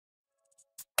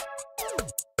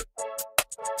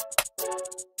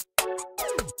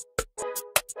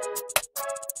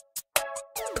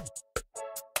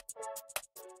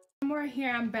LanaMor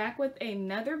here. I'm back with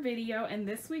another video, and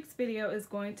this week's video is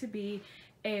going to be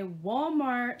a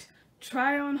Walmart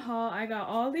try on haul. I got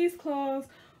all these clothes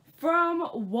from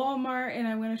Walmart and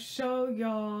I'm going to show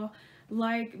y'all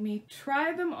like me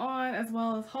try them on as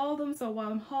well as haul them. So while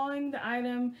I'm hauling the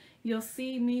item, you'll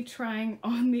see me trying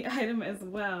on the item as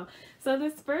well. So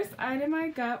this first item I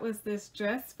got was this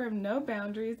dress from No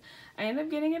Boundaries. I ended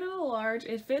up getting it in a large.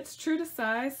 It fits true to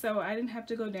size, so I didn't have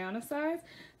to go down a size.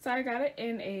 So I got it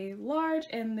in a large,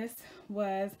 and this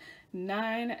was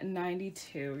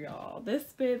 $9.92, y'all. This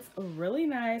fits really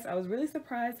nice. I was really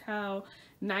surprised how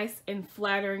nice and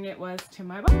flattering it was to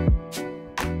my body.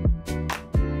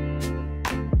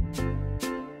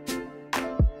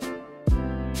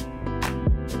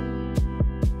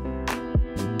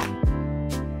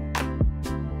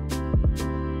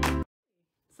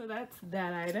 So that's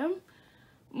that item.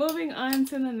 Moving on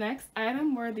to the next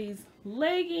item were these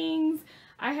leggings.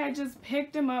 I had just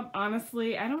picked them up,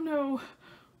 honestly. I don't know.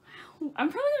 I'm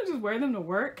probably gonna just wear them to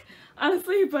work,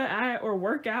 honestly, or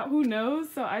work out, who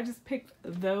knows? So I just picked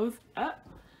those up.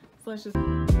 So let's just.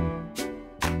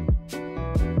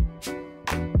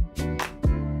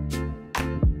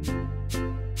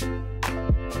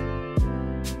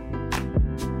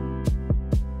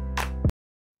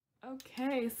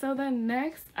 Okay, so the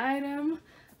next item,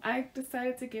 I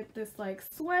decided to get this like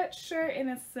sweatshirt,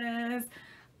 and it says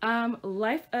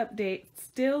life update,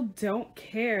 still don't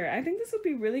care. I think this would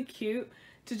be really cute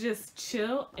to just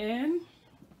chill in,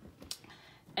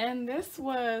 and this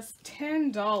was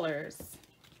 $10.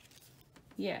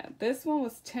 Yeah, this one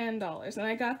was $10, and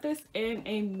I got this in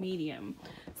a medium.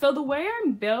 So the way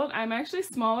I'm built, I'm actually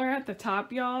smaller at the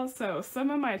top, y'all, so some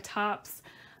of my tops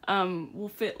will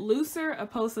fit looser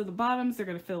opposed to the bottoms. They're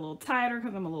gonna feel a little tighter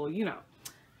because I'm a little, you know,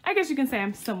 I guess you can say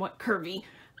I'm somewhat curvy.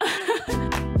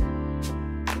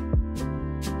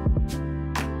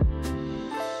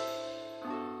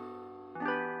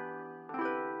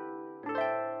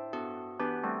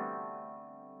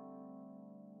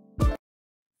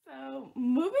 So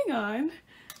moving on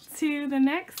to the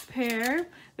next pair,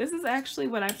 this is actually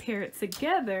what I paired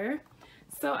together.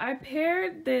 So I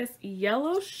paired this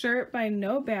yellow shirt by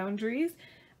No Boundaries.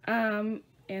 And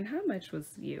how much was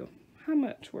you? How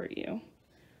much were you?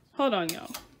 Hold on,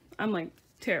 y'all. I'm like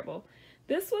terrible.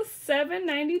 This was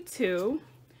 $7.92,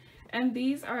 and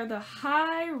these are the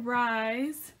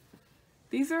high-rise.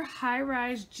 These are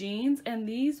high-rise jeans, and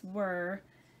these were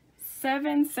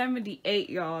 $7.78,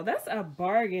 y'all. That's a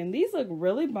bargain. These look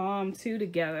really bomb too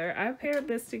together. I paired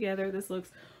this together. This looks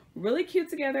really cute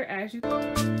together, as you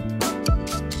can.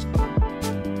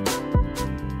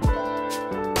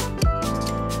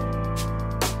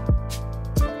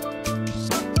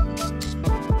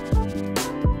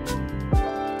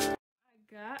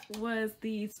 Was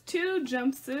these two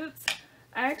jumpsuits.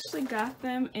 I actually got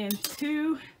them in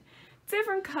two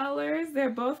different colors. They're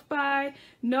both by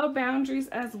No Boundaries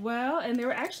as well, and they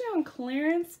were actually on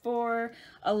clearance for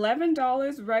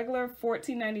 $11, regular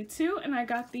 $14.92, and I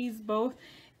got these both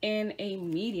in a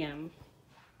medium.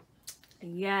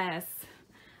 Yes,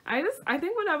 I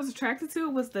think what I was attracted to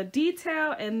was the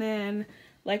detail and then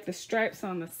like the stripes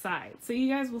on the side. So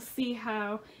you guys will see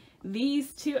how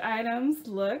these two items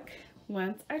look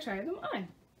once I try them on.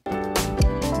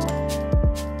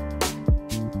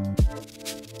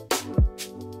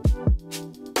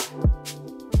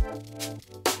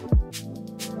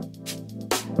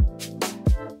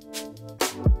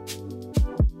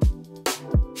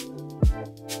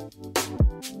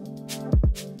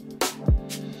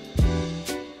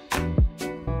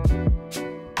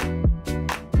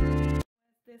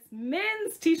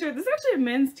 Men's t-shirt. This is actually a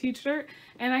men's t-shirt,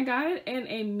 and I got it in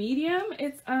a medium.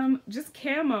 It's just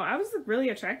camo. I was really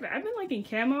attracted. I've been liking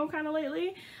camo kind of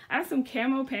lately. I have some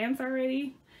camo pants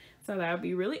already, so that would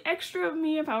be really extra of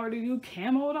me if I were to do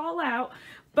camo it all out.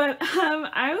 But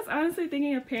I was honestly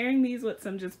thinking of pairing these with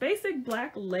some just basic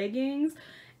black leggings,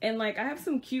 and like I have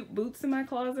some cute boots in my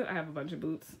closet. I have a bunch of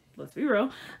boots, let's be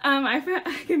real. I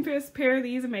can just pair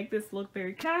these and make this look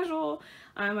very casual.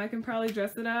 I can probably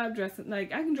dress it up, I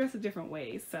can dress it different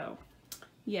ways. So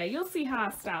yeah, you'll see how I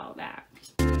style that.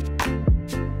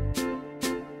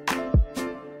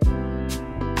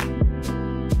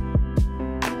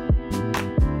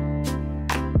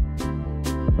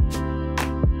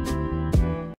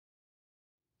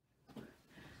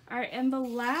 All right, and the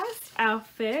last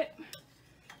outfit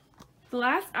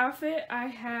I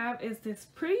have is this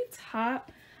pretty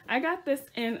top. I got this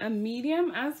in a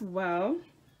medium as well.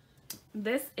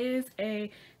 This is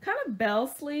a kind of bell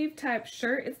sleeve type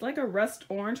shirt. It's like a rust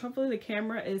orange. Hopefully the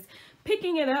camera is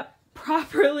picking it up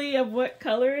properly of what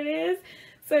color it is.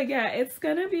 So yeah, it's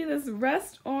gonna be this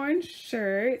rust orange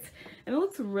shirt, and it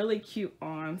looks really cute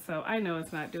on, so I know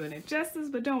it's not doing it justice,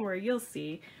 but don't worry, you'll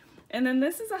see. And then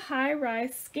this is a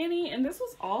high-rise skinny, and this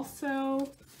was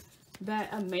also that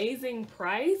amazing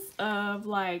price of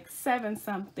like 7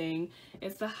 something.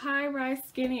 It's the high-rise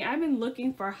skinny. I've been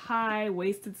looking for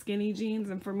high-waisted skinny jeans,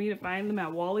 and for me to find them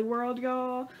at Wally World,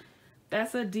 y'all,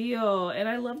 that's a deal. And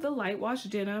I love the light wash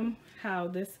denim, how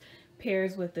this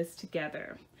pairs with this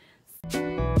together.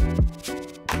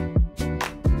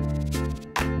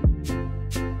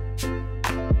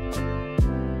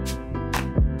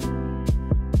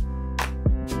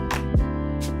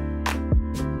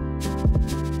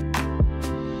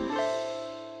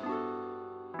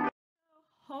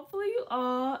 Hopefully you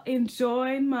all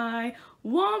enjoyed my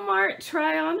Walmart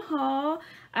try-on haul.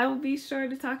 I will be sure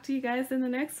to talk to you guys in the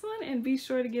next one, and be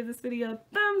sure to give this video a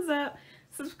thumbs up,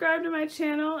 subscribe to my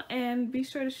channel, and be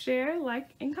sure to share, like,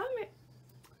 and comment.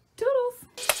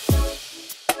 Toodles!